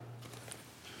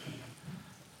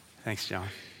Thanks, John.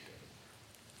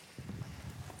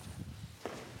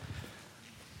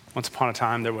 Once upon a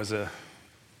time, there was an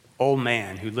old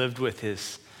man who lived with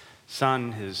his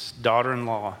son, his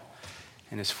daughter-in-law,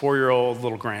 and his 4-year-old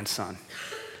little grandson.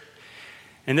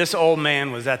 And this old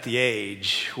man was at the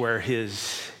age where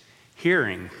his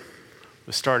hearing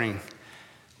was starting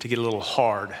to get a little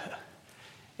hard.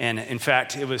 And in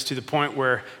fact, it was to the point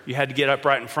where you had to get up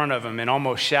right in front of him and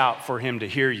almost shout for him to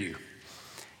hear you.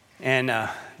 And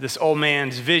this old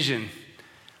man's vision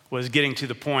was getting to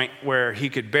the point where he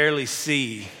could barely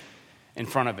see in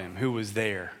front of him who was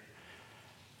there.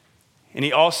 And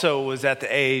he also was at the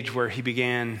age where he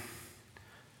began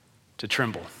to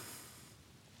tremble.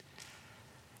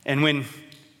 And when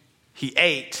he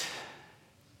ate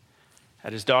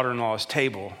at his daughter-in-law's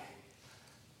table,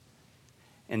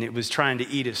 and it was trying to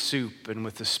eat his soup, and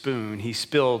with the spoon, he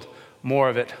spilled more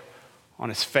of it on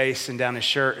his face and down his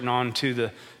shirt and onto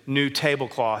the new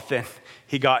tablecloth than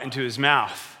he got into his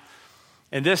mouth.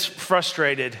 And this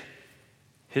frustrated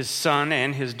his son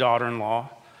and his daughter-in-law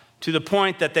to the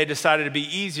point that they decided it'd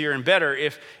be easier and better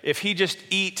if he just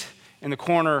eat in the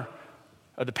corner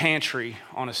of the pantry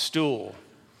on a stool.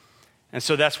 And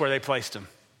so that's where they placed him.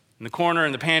 In the corner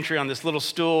in the pantry on this little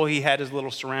stool, he had his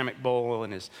little ceramic bowl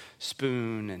and his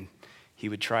spoon, and he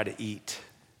would try to eat.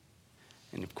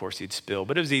 And of course he'd spill,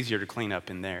 but it was easier to clean up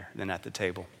in there than at the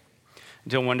table.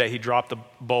 Until one day he dropped the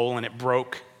bowl and it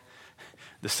broke.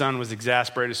 The son was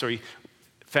exasperated, so he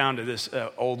found this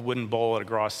old wooden bowl at a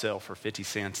garage sale for 50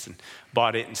 cents and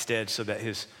bought it instead so that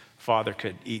his father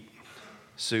could eat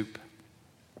soup.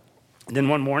 And then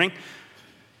one morning,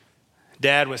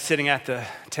 Dad was sitting at the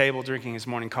table drinking his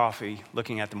morning coffee,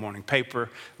 looking at the morning paper.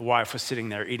 The wife was sitting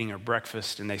there eating her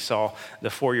breakfast, and they saw the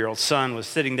 4-year-old son was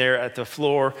sitting there at the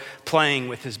floor playing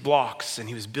with his blocks, and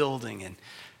he was building.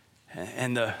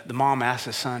 And the mom asked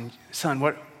his son,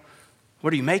 what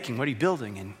are you making? What are you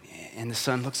building? And the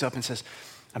son looks up and says,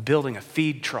 I'm building a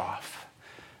feed trough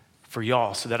for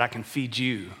y'all so that I can feed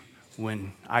you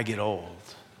when I get old.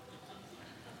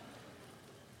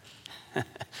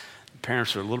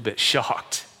 Parents were a little bit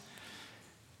shocked.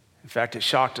 In fact, it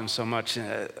shocked them so much,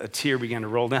 a tear began to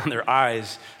roll down their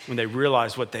eyes when they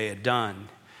realized what they had done.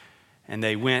 And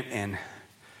they went and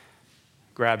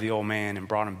grabbed the old man and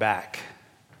brought him back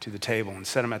to the table and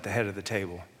set him at the head of the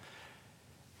table.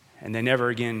 And they never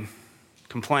again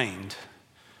complained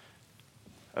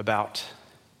about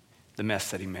the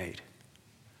mess that he made.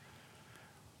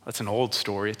 That's an old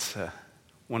story. It's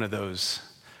one of those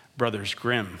Brothers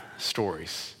Grimm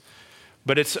stories.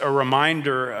 But it's a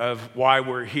reminder of why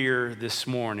we're here this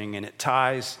morning, and it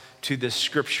ties to this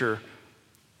scripture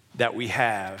that we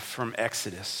have from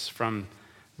Exodus, from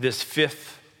this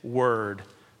 5th word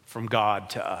from God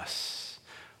to us.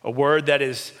 A word that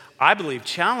is, I believe,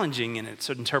 challenging in its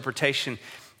interpretation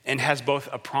and has both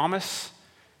a promise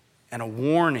and a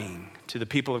warning to the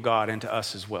people of God and to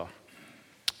us as well.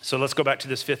 So let's go back to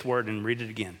this 5th word and read it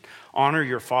again. Honor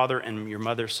your father and your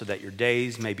mother so that your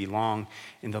days may be long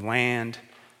in the land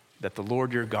that the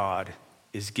Lord your God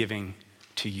is giving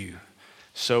to you.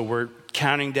 So we're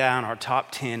counting down our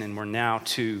top 10, and we're now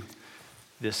to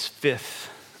this 5th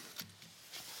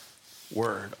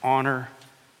word. Honor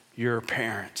your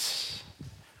parents.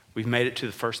 We've made it to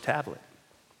the first tablet.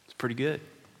 It's pretty good.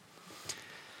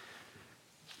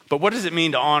 But what does it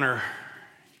mean to honor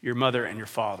your mother and your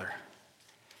father?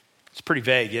 It's pretty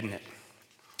vague, isn't it?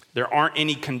 There aren't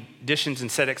any conditions and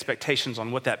set expectations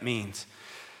on what that means.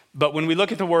 But when we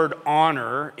look at the word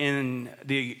honor in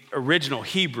the original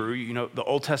Hebrew, the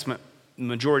Old Testament, the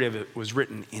majority of it was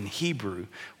written in Hebrew,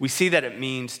 we see that it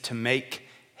means to make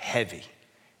heavy.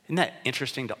 Isn't that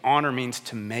interesting? To honor means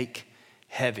to make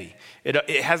heavy. It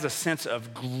has a sense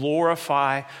of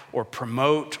glorify or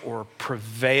promote or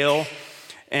prevail.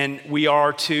 And we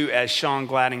are to, as Sean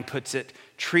Gladding puts it,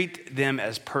 treat them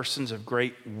as persons of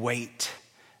great weight,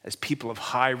 as people of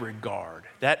high regard.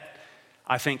 That,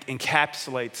 I think,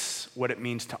 encapsulates what it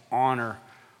means to honor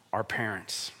our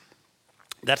parents.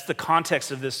 That's the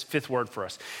context of this 5th word for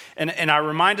us. And I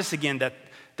remind us again that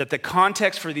the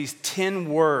context for these 10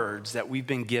 words that we've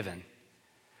been given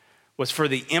was for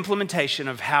the implementation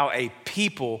of how a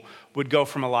people would go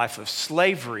from a life of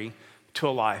slavery to a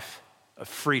life of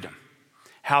freedom.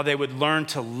 How they would learn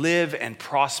to live and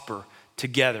prosper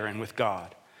together and with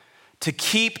God. To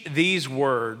keep these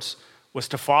words was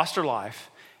to foster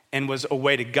life and was a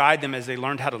way to guide them as they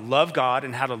learned how to love God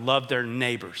and how to love their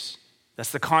neighbors.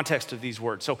 That's the context of these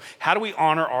words. So how do we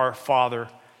honor our father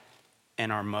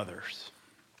and our mothers?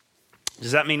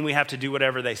 Does that mean we have to do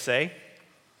whatever they say?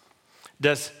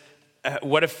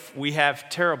 What if we have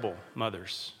terrible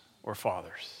mothers or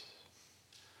fathers?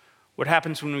 What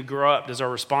happens when we grow up? Does our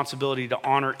responsibility to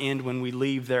honor end when we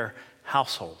leave their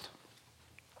household?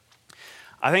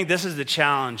 I think this is the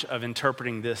challenge of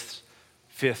interpreting this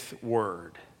fifth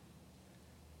word.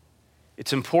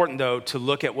 It's important, though, to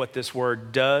look at what this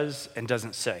word does and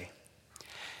doesn't say.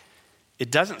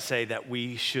 It doesn't say that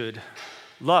we should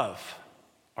love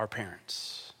our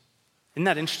parents. Isn't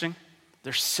that interesting?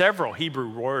 There's several Hebrew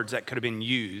words that could have been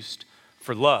used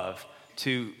for love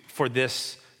for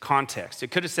this context. It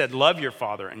could have said love your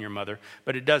father and your mother,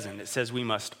 but it doesn't. It says we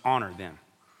must honor them.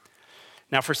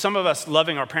 Now, for some of us,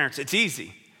 loving our parents, it's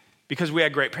easy because we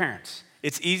had great parents.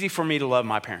 It's easy for me to love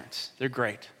my parents. They're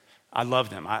great. I love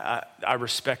them. I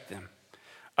respect them.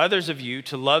 Others of you,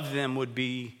 to love them would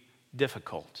be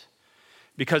difficult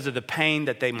because of the pain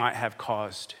that they might have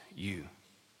caused you.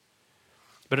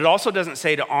 But it also doesn't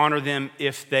say to honor them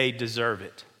if they deserve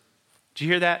it. Did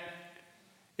you hear that?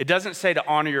 It doesn't say to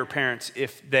honor your parents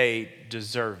if they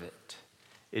deserve it.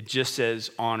 It just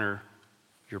says honor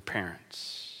your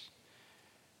parents.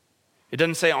 It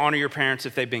doesn't say honor your parents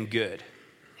if they've been good.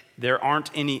 There aren't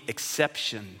any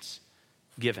exceptions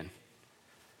given.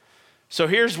 So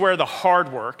here's where the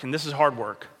hard work, and this is hard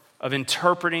work, of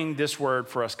interpreting this word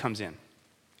for us comes in.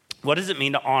 What does it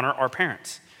mean to honor our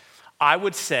parents? I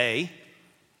would say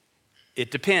it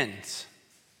depends.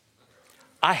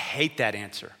 I hate that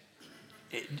answer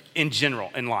in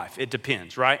general in life. It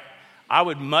depends, right? I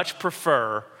would much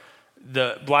prefer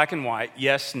the black and white,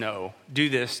 yes, no, do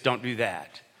this, don't do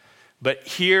that. But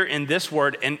here in this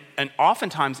word, and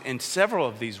oftentimes in several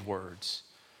of these words,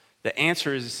 the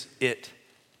answer is it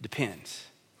depends.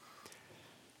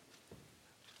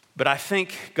 But I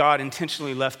think God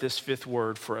intentionally left this fifth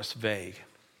word for us vague.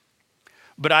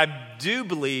 But I do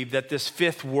believe that this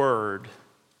fifth word,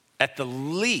 at the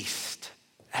least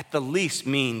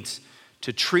means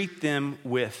to treat them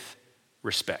with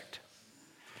respect.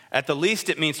 At the least,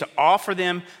 it means to offer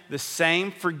them the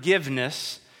same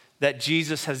forgiveness that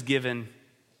Jesus has given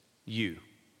you.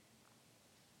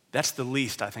 That's the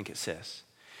least I think it says.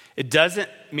 It doesn't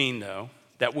mean, though,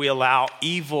 that we allow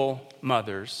evil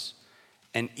mothers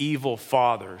and evil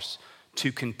fathers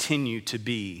to continue to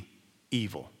be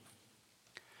evil.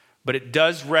 But it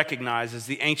does recognize, as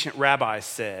the ancient rabbis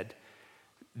said,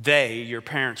 they, your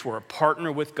parents, were a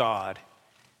partner with God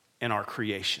in our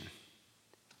creation.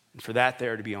 And for that, they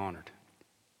are to be honored.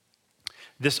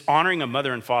 This honoring of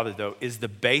mother and father, though, is the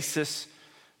basis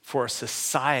for a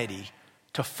society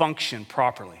to function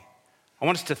properly. I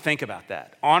want us to think about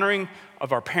that. Honoring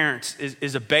of our parents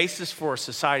is a basis for a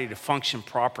society to function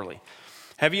properly.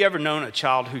 Have you ever known a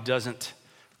child who doesn't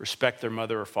respect their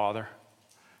mother or father?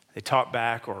 They talk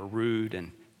back or are rude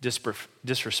and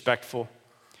disrespectful.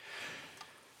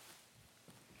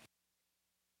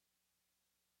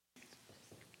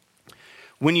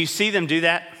 When you see them do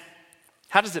that,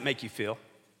 how does it make you feel?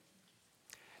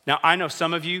 Now, I know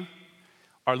some of you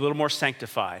are a little more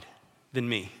sanctified than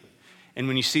me. And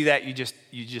when you see that, you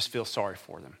just feel sorry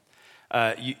for them.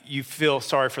 You feel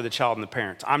sorry for the child and the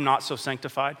parents. I'm not so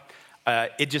sanctified.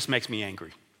 It just makes me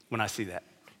angry when I see that.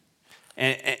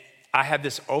 And I have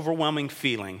this overwhelming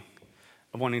feeling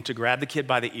of wanting to grab the kid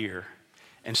by the ear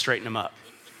and straighten him up.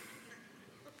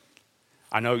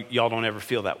 I know y'all don't ever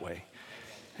feel that way.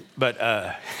 But,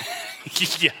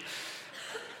 yeah.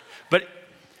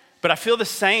 But I feel the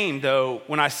same, though,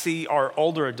 when I see our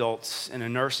older adults in a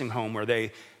nursing home where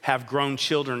they have grown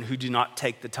children who do not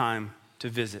take the time to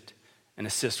visit and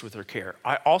assist with their care.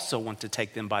 I also want to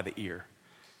take them by the ear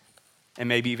and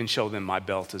maybe even show them my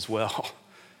belt as well.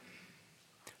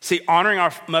 See, honoring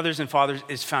our mothers and fathers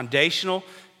is foundational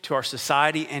to our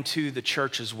society and to the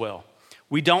church as well.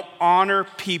 We don't honor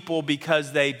people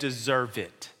because they deserve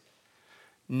it.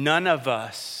 None of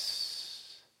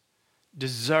us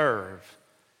deserve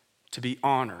to be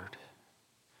honored.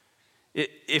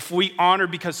 If we honor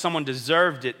because someone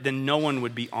deserved it, then no one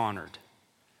would be honored.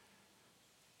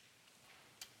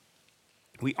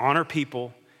 We honor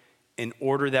people in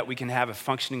order that we can have a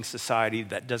functioning society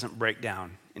that doesn't break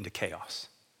down into chaos.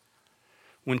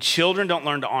 When children don't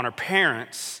learn to honor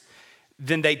parents,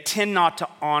 then they tend not to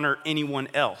honor anyone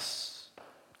else.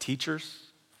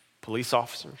 Teachers, police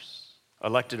officers,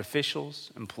 elected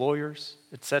officials, employers,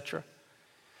 etc.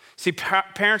 See,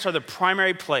 parents are the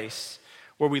primary place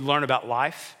where we learn about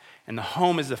life, and the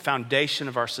home is the foundation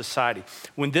of our society.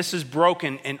 When this is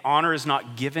broken and honor is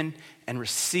not given and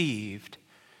received,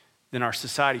 then our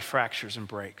society fractures and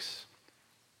breaks.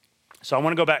 So I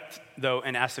want to go back, though,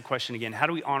 and ask the question again. How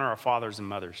do we honor our fathers and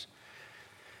mothers?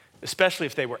 Especially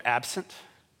if they were absent,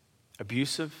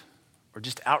 abusive, or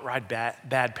just outright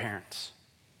bad parents.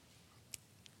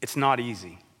 It's not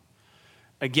easy.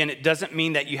 Again, it doesn't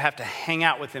mean that you have to hang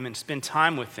out with them and spend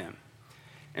time with them.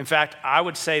 In fact, I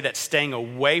would say that staying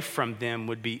away from them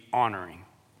would be honoring.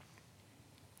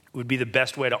 Would be the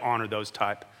best way to honor those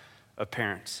type of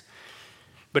parents.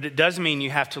 But it does mean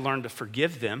you have to learn to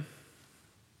forgive them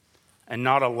and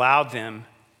not allow them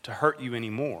to hurt you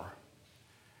anymore.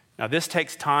 Now, this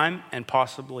takes time and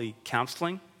possibly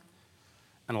counseling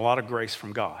and a lot of grace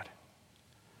from God.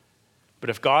 But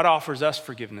if God offers us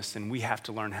forgiveness, then we have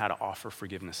to learn how to offer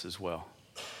forgiveness as well.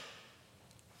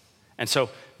 And so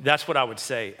that's what I would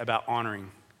say about honoring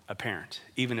a parent,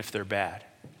 even if they're bad.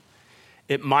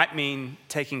 It might mean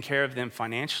taking care of them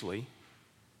financially,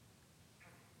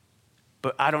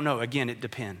 but I don't know. Again, it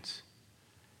depends.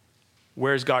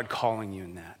 Where's God calling you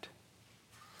in that?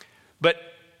 But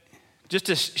just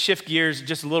to shift gears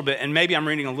just a little bit, and maybe I'm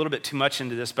reading a little bit too much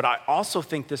into this, but I also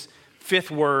think this fifth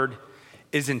word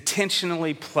is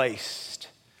intentionally placed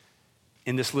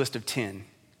in this list of 10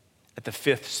 at the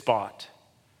fifth spot,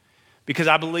 because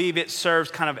I believe it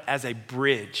serves kind of as a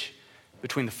bridge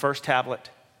between the first tablet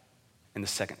and the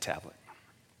second tablet.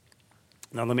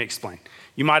 Now, let me explain.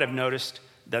 You might have noticed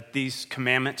that these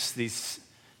commandments,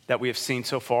 that we have seen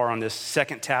so far on this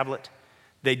second tablet,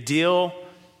 they deal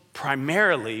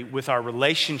primarily with our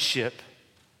relationship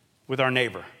with our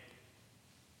neighbor.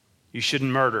 You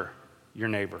shouldn't murder your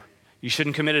neighbor. You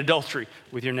shouldn't commit adultery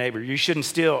with your neighbor. You shouldn't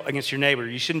steal against your neighbor.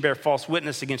 You shouldn't bear false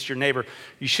witness against your neighbor.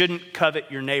 You shouldn't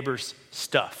covet your neighbor's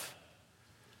stuff.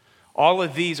 All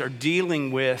of these are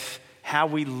dealing with how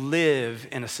we live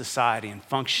in a society and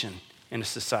function in a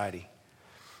society.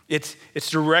 It's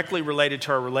directly related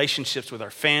to our relationships with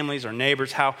our families, our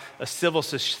neighbors, how a civil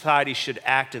society should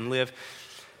act and live.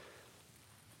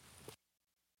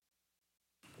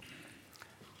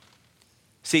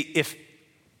 See,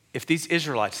 if these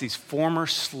Israelites, these former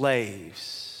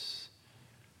slaves,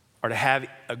 are to have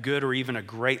a good or even a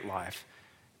great life,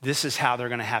 this is how they're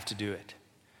going to have to do it.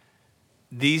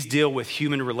 These deal with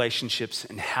human relationships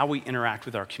and how we interact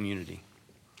with our community.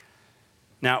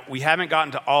 Now, we haven't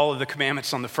gotten to all of the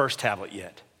commandments on the first tablet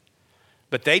yet,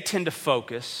 but they tend to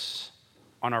focus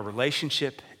on our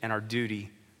relationship and our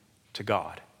duty to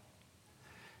God.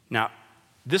 Now,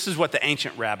 this is what the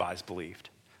ancient rabbis believed.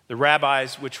 The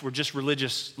rabbis, which were just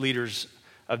religious leaders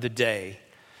of the day,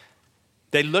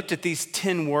 they looked at these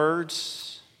 10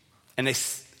 words and they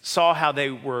saw how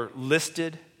they were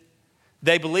listed.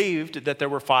 They believed that there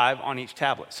were 5 on each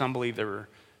tablet. Some believe there were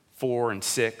 4 and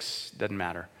 6, doesn't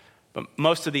matter. But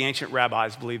most of the ancient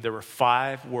rabbis believed there were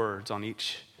 5 words on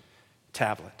each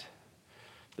tablet.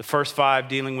 The first 5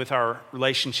 dealing with our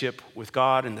relationship with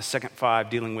God, and the second 5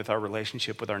 dealing with our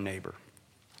relationship with our neighbor.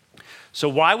 So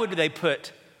why would they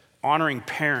put honoring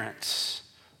parents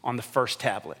on the first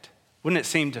tablet? Wouldn't it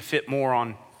seem to fit more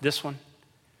on this one?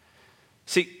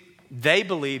 See, they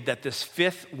believed that this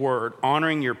 5th word,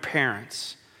 honoring your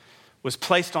parents, was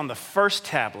placed on the first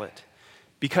tablet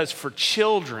because for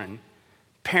children,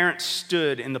 parents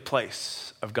stood in the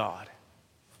place of God.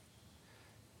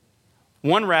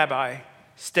 One rabbi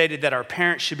stated that our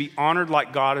parents should be honored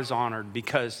like God is honored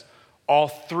because all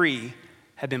 3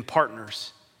 have been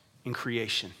partners in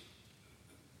creation.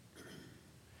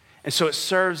 And so it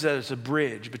serves as a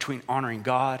bridge between honoring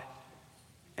God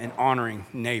and honoring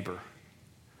neighbor.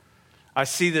 I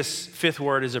see this 5th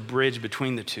word as a bridge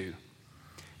between the two.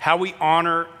 How we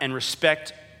honor and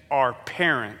respect our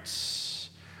parents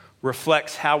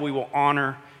reflects how we will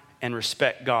honor and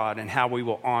respect God and how we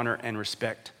will honor and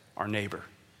respect our neighbor.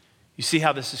 You see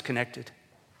how this is connected?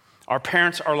 Our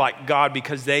parents are like God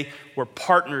because they were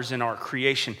partners in our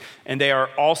creation, and they are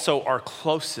also our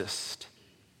closest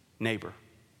neighbor.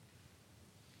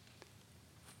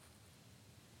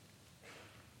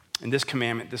 And this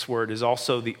commandment, this word, is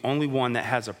also the only one that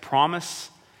has a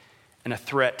promise and a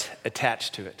threat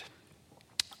attached to it.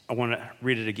 I want to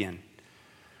read it again.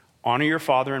 Honor your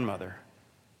father and mother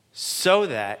so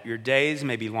that your days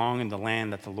may be long in the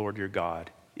land that the Lord your God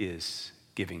is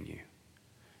giving you.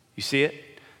 You see it?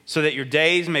 So that your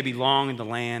days may be long in the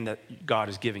land that God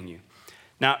is giving you.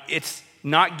 Now, it's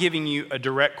not giving you a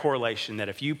direct correlation that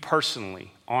if you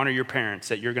personally honor your parents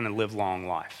that you're going to live long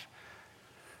life.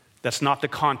 That's not the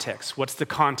context. What's the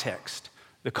context?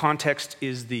 The context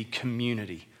is the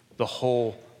community, the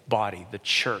whole body, the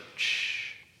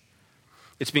church.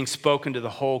 It's being spoken to the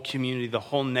whole community, the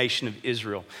whole nation of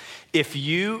Israel. If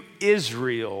you,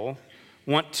 Israel,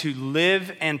 want to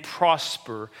live and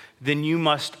prosper, then you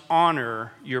must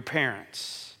honor your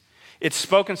parents. It's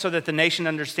spoken so that the nation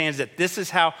understands that this is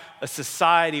how a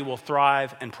society will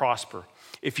thrive and prosper.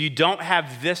 If you don't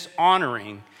have this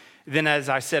honoring, then as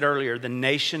I said earlier, the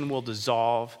nation will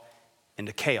dissolve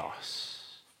into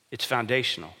chaos. It's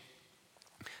foundational.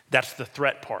 That's the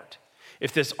threat part.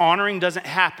 If this honoring doesn't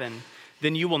happen,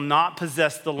 then you will not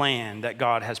possess the land that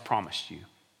God has promised you.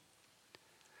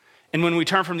 And when we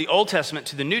turn from the Old Testament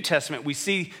to the New Testament, we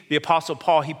see the Apostle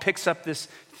Paul, he picks up this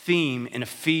theme in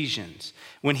Ephesians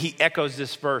when he echoes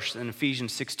this verse in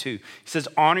Ephesians 6:2. He says,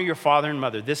 honor your father and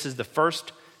mother. This is the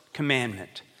first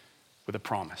commandment with a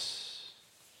promise.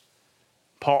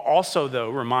 Paul also, though,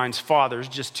 reminds fathers,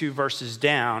 just 2 verses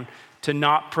down, to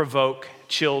not provoke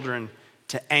children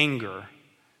to anger.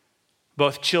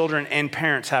 Both children and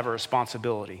parents have a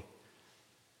responsibility.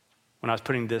 When I was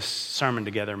putting this sermon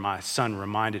together, my son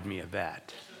reminded me of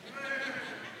that.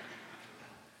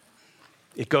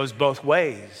 It goes both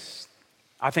ways.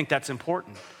 I think that's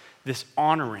important. This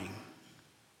honoring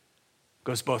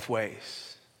goes both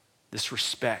ways. This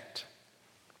respect.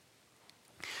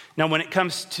 Now, when it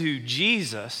comes to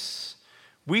Jesus,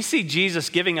 we see Jesus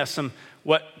giving us some,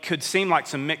 what could seem like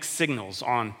some mixed signals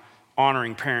on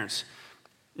honoring parents.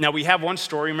 Now, we have one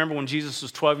story. Remember when Jesus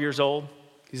was 12 years old?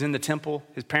 He's in the temple.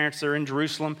 His parents are in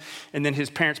Jerusalem. And then his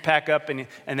parents pack up and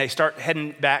they start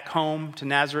heading back home to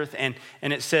Nazareth. And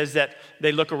it says that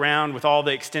they look around with all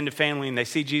the extended family and they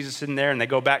see Jesus in there and they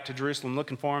go back to Jerusalem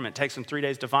looking for him. It takes them 3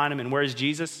 days to find him. And where is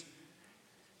Jesus?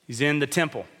 He's in the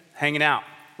temple, hanging out,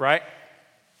 right?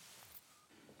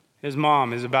 His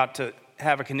mom is about to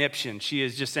have a conniption. She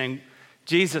is just saying,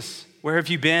 Jesus, where have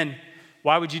you been?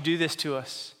 Why would you do this to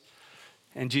us?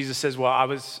 And Jesus says, well, I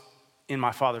was in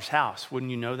my Father's house.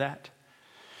 Wouldn't you know that?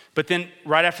 But then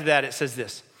right after that, it says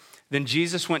this. Then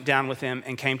Jesus went down with them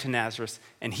and came to Nazareth,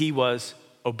 and he was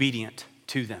obedient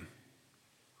to them.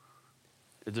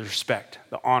 The respect,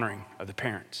 the honoring of the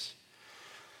parents.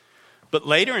 But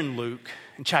later in Luke,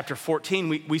 in chapter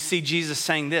 14, we see Jesus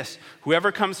saying this,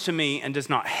 whoever comes to me and does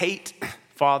not hate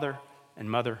father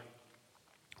and mother,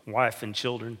 wife and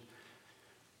children,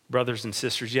 brothers and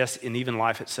sisters, yes, and even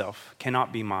life itself,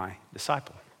 cannot be my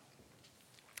disciple.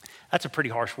 That's a pretty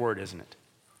harsh word, isn't it?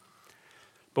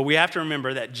 But we have to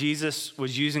remember that Jesus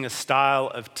was using a style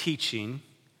of teaching,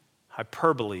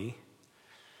 hyperbole,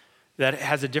 that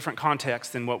has a different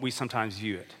context than what we sometimes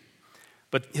view it.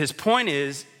 But his point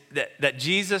is that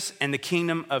Jesus and the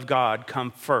kingdom of God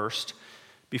come first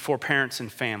before parents and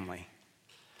family.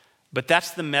 But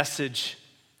that's the message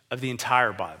of the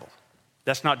entire Bible.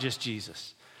 That's not just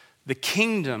Jesus. The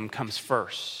kingdom comes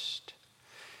first.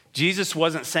 Jesus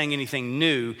wasn't saying anything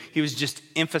new. He was just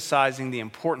emphasizing the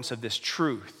importance of this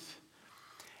truth.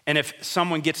 And if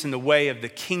someone gets in the way of the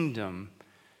kingdom,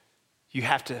 you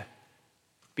have to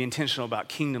be intentional about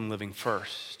kingdom living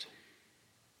first.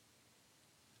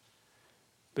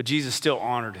 But Jesus still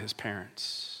honored his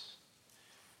parents.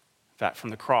 In fact, from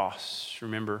the cross,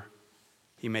 remember,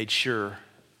 he made sure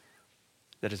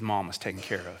that his mom was taken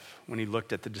care of when he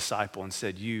looked at the disciple and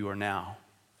said, you are now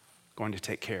going to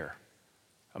take care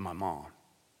of my mom.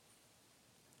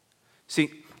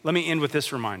 See, let me end with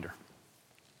this reminder.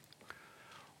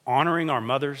 Honoring our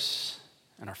mothers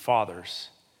and our fathers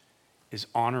is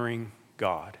honoring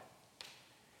God.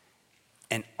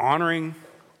 And honoring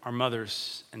our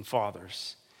mothers and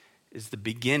fathers is the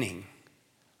beginning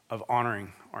of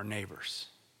honoring our neighbors.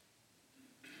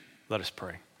 Let us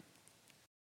pray.